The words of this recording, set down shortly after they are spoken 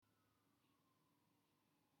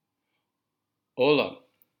Hola,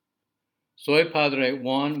 soy Padre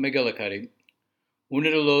Juan McGillicuddy, uno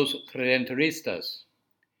de los redentoristas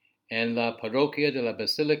en la parroquia de la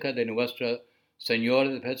Basílica de Nuestra Señora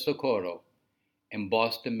de Socorro en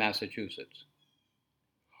Boston, Massachusetts.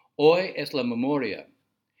 Hoy es la memoria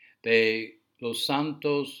de los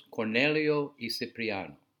santos Cornelio y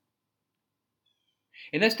Cipriano.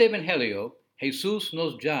 En este Evangelio, Jesús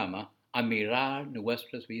nos llama a mirar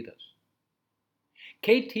nuestras vidas.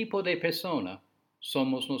 ¿Qué tipo de persona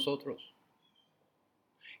somos nosotros?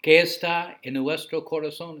 ¿Qué está en nuestros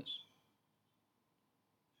corazones?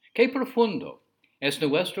 ¿Qué profundo es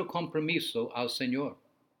nuestro compromiso al Señor?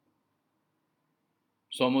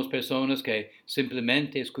 ¿Somos personas que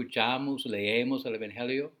simplemente escuchamos, leemos el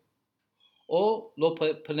Evangelio o lo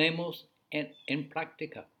ponemos en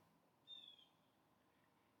práctica?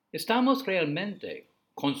 ¿Estamos realmente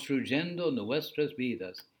construyendo nuestras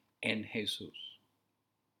vidas en Jesús?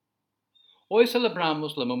 Hoy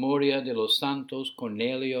celebramos la memoria de los santos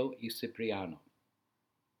Cornelio y Cipriano.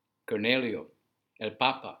 Cornelio, el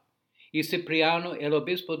Papa, y Cipriano, el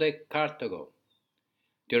obispo de Cartago,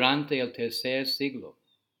 durante el tercer siglo.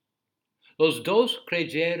 Los dos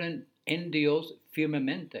creyeron en Dios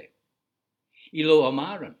firmemente y lo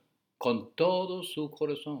amaron con todo su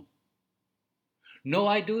corazón.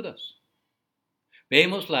 No hay dudas.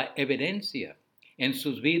 Vemos la evidencia en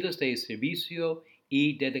sus vidas de servicio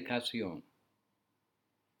y dedicación.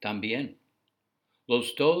 También,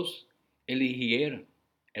 los dos eligieron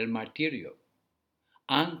el martirio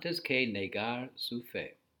antes que negar su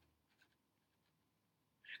fe.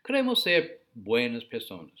 Queremos ser buenas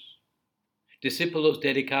personas, discípulos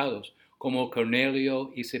dedicados como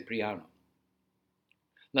Cornelio y Cipriano.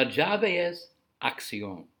 La llave es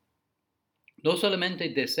acción, no solamente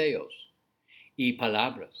deseos y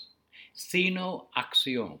palabras, sino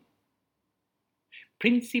acción.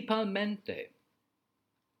 Principalmente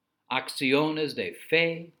acciones de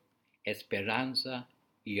fe, esperanza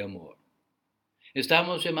y amor.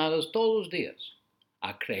 Estamos llamados todos los días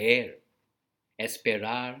a creer,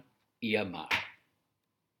 esperar y amar.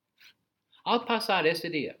 Al pasar este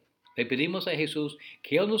día, le pedimos a Jesús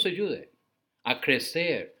que Él nos ayude a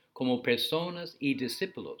crecer como personas y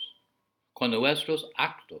discípulos con nuestros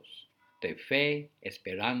actos de fe,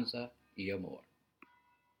 esperanza y amor.